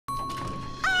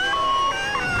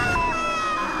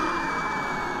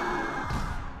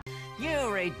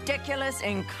ridiculous,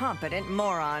 incompetent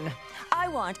moron. I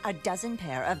want a dozen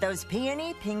pair of those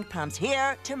peony pink pumps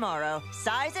here tomorrow,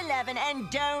 size 11, and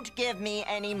don't give me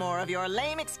any more of your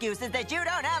lame excuses that you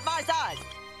don't have my size.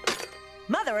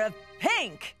 Mother of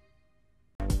Pink!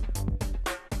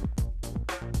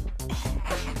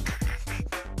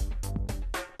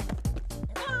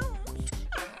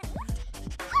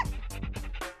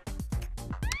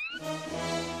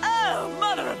 Oh,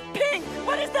 Mother of Pink!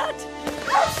 What is that?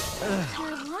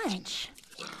 Your lunch.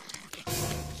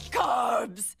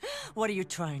 Carbs! What are you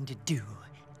trying to do?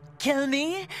 Kill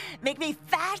me? Make me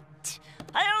fat?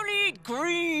 I only eat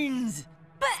greens!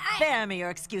 But Spare me your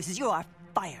excuses. You are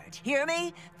fired. Hear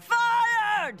me?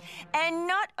 Fired! And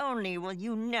not only will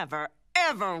you never,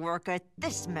 ever work at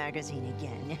this magazine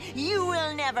again, you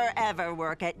will never, ever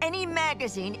work at any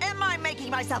magazine. Am I making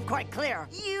myself quite clear?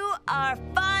 You are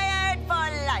fired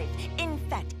for life. In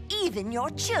fact, even your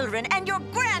children and your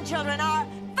grandchildren are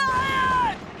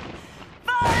fired!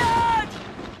 Fired!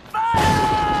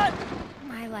 Fired!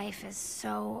 my life is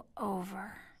so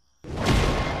over.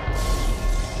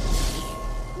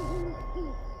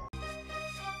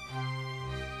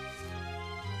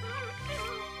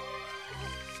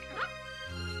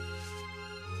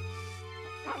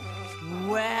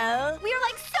 Well? We are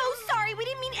like so sorry. We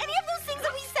didn't mean any of those things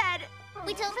that we said.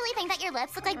 We don't really think that your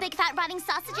lips look like big fat rotting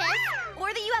sausages.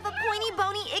 Or that you have a pointy,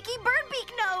 bony, icky bird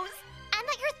beak nose. And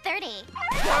that you're 30.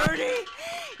 30?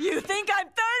 You think I'm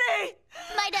 30?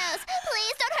 My nose.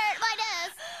 Please don't hurt my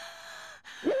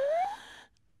nose.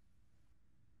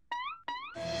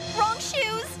 Wrong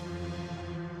shoes.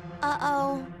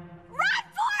 Uh-oh. Run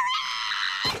for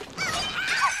it!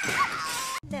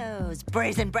 Those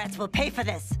brazen brats will pay for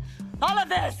this. All of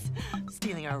this!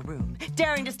 Stealing our room,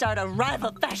 daring to start a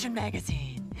rival fashion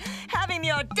magazine, having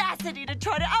the audacity to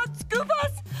try to outscoop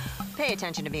us. Pay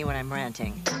attention to me when I'm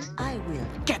ranting. I will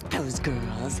get those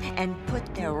girls and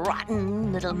put their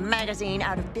rotten little magazine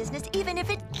out of business, even if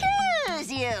it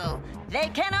kills you. They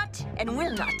cannot and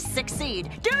will not succeed.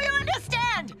 Do you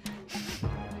understand?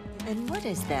 And what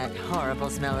is that horrible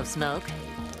smell of smoke?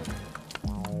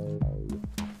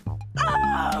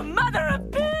 Oh, Mother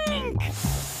of Pink!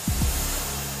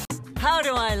 How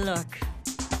do I look?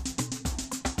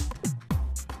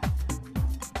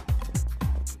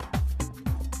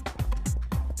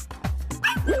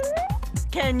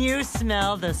 Can you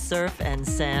smell the surf and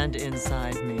sand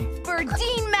inside me?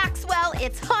 Burdine Maxwell,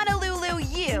 it's Honolulu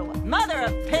you. Mother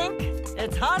of Pink,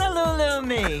 it's Honolulu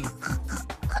me.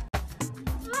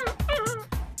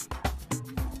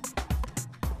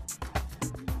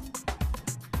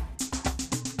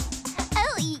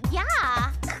 Oh,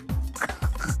 yeah.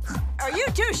 Are you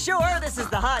too sure this is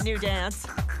the hot new dance?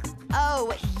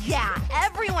 Oh, yeah.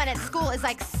 Everyone at school is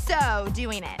like so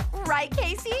doing it. Right,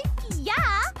 Casey?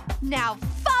 Yeah. Now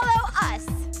follow us.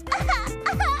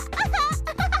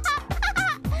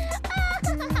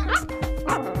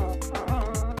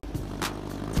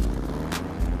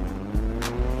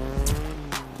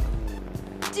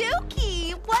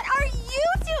 Dookie, what are you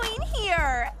doing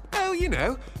here? Oh, you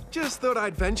know, just thought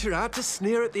I'd venture out to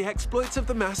sneer at the exploits of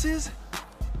the masses.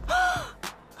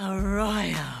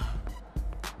 Arroyo.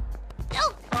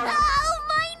 Oh,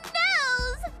 my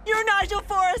nose! You're Nigel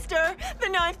Forrester, the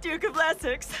 9th Duke of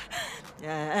Essex.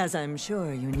 As I'm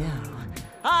sure you know,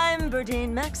 I'm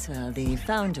Burdine Maxwell, the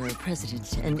founder,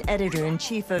 president, and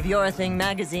editor-in-chief of Your Thing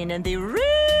magazine and the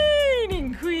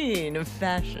reigning queen of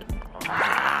fashion.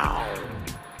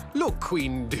 Look,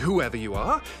 Queen, whoever you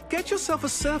are, get yourself a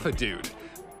surfer dude.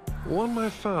 One my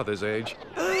father's age.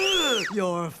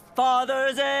 Your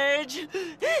father's age?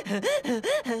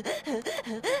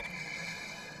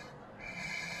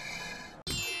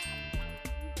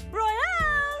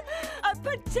 Royale! A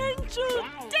potential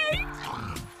date!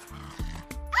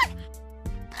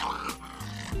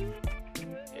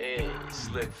 Hey,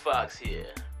 Slick Fox here.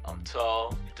 I'm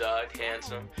tall, dark,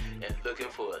 handsome, and looking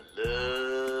for a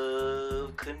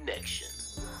love connection.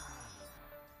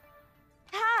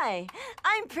 Hi,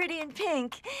 I'm Pretty in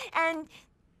Pink, and...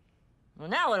 Well,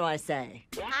 now what do I say?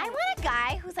 I want a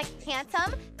guy who's like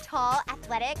handsome, tall,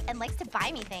 athletic, and likes to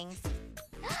buy me things.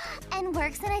 And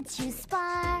works in a juice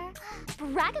bar.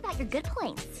 Brag about your good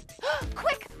points.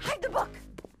 Quick, hide the book.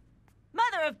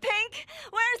 Mother of Pink,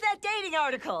 where's that dating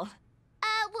article?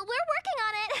 Well, we're working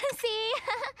on it, see?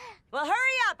 Well,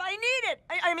 hurry up, I need it.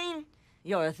 I mean,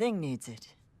 Your Thing needs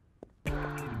it.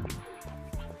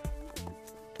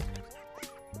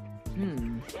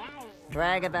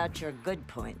 Brag about your good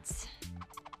points.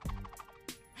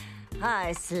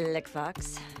 Hi, Slick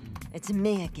Fox. It's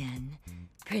me again,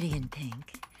 Pretty in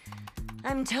Pink.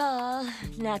 I'm tall,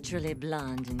 naturally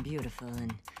blonde and beautiful,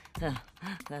 and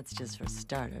That's just for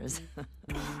starters.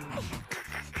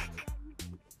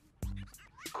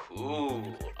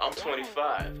 Cool. I'm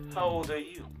 25. How old are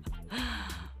you?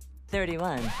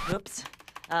 31. Oops.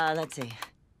 Let's see.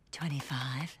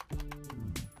 25.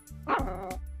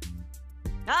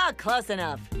 Ah, close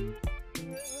enough.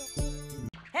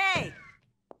 Hey!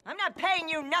 I'm not paying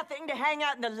you nothing to hang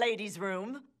out in the ladies'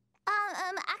 room.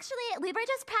 Actually, we were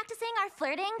just practicing our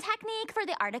flirting technique for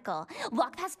the article.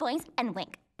 Walk past boys and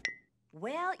wink.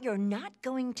 Well, you're not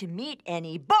going to meet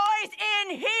any boys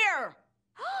in here!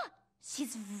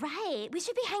 She's right. We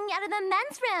should be hanging out in the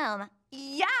men's room.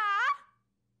 Yeah!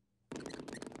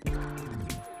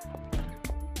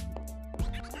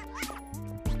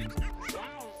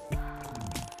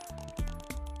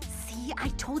 See, I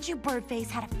told you Birdface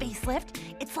had a facelift.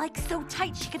 It's like so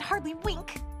tight she could hardly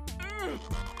wink.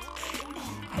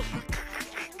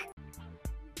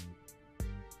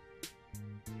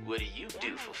 What do you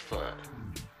do for fun?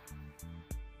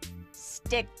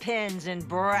 Stick pins in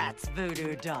Bratz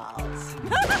voodoo dolls.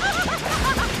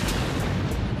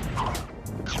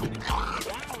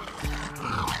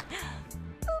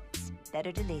 Oops,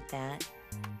 better delete that.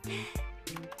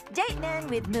 Date men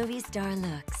with movie star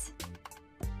looks.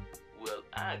 Well,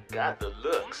 I got the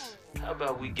looks. How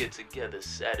about we get together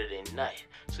Saturday night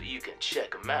so you can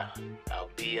check them out? I'll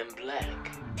be in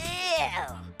black.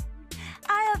 Ew!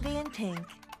 I'll be in pink.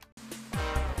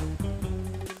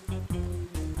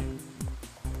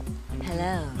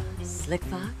 Hello, Slick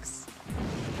Fox.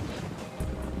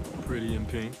 Pretty in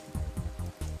pink.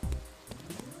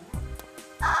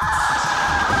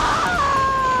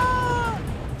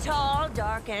 Tall,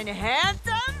 dark, and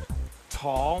handsome?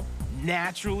 Tall,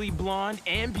 naturally blonde,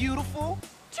 and beautiful.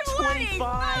 25!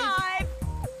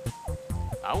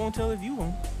 I won't tell if you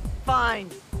won't.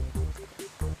 Fine.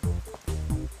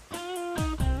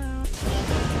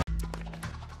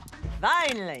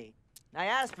 Finally! I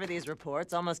asked for these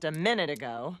reports almost a minute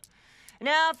ago.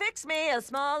 Now fix me a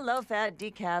small, low-fat,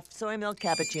 decaf soy milk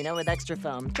cappuccino with extra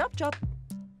foam. Chop, chop.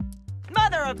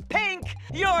 Mother of Pink!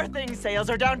 Your thing sales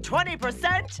are down 20%!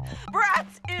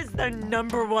 Bratz is the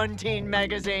 #1 teen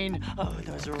magazine! Oh,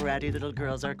 those ratty little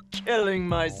girls are killing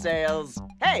my sales!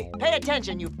 Hey, pay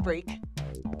attention, you freak!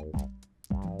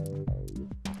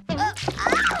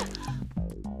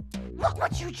 Look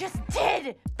what you just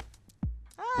did!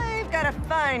 I've got to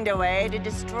find a way to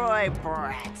destroy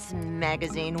Bratz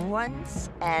magazine once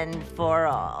and for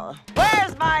all.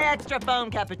 Where's my extra foam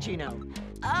cappuccino?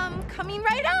 Coming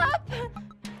right up!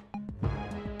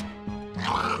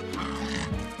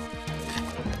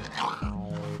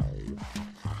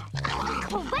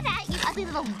 Quit it, you ugly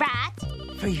little rat.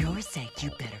 For your sake, you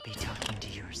better be talking to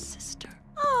your sister.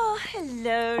 Oh,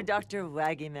 hello, Dr.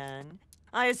 Waggyman.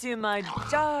 I assume my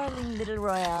darling little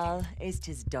Royale aced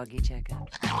his doggy checkup.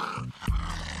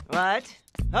 What?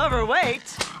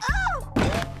 Overweight? Oh!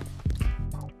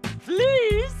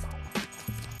 Fleas?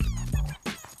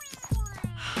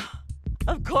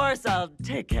 Of course I'll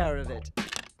take care of it.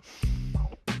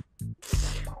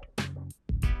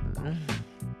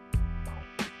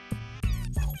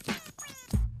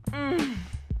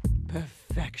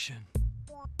 Perfection.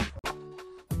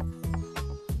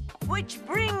 Which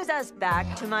brings us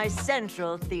back to my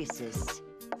central thesis.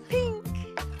 Pink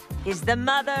is the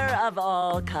mother of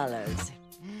all colors.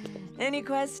 Any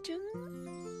questions?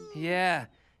 Yeah.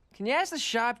 Can you ask the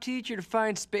shop teacher to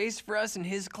find space for us in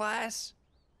his class?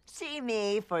 See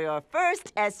me for your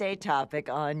first essay topic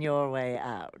on your way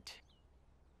out.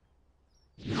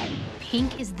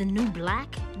 Pink is the new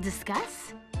black?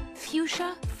 Discuss?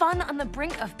 Fuchsia? Fun on the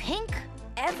brink of pink?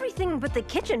 Everything but the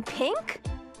kitchen pink?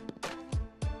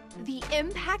 The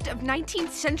impact of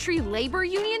 19th century labor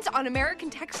unions on American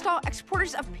textile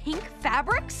exporters of pink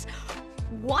fabrics?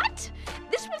 What?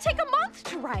 This will take a month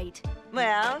to write.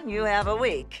 Well, you have a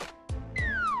week.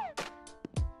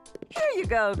 Here you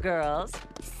go, girls.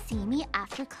 See me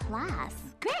after class.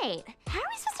 Great. How are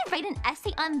we supposed to write an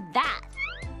essay on that?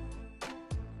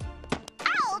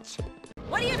 Ouch!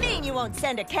 What do you mean you won't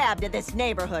send a cab to this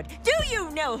neighborhood? Do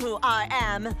you know who I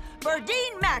am?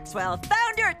 Burdine Maxwell,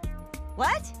 founder...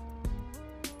 What?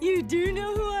 You do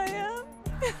know who I am?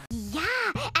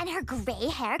 Yeah, and her gray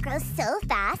hair grows so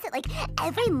fast that, like,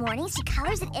 every morning she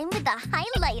colors it in with a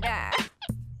highlighter.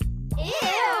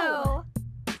 Ew!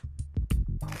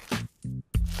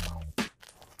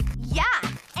 Yeah,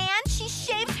 and she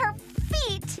shaves her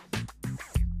feet.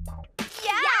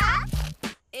 Yeah!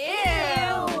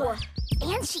 Ew!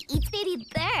 And she eats baby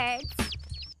birds.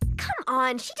 Come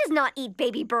on, she does not eat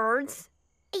baby birds.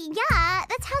 Yeah,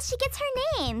 that's how she gets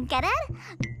her name. Get it?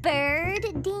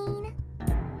 Burdine.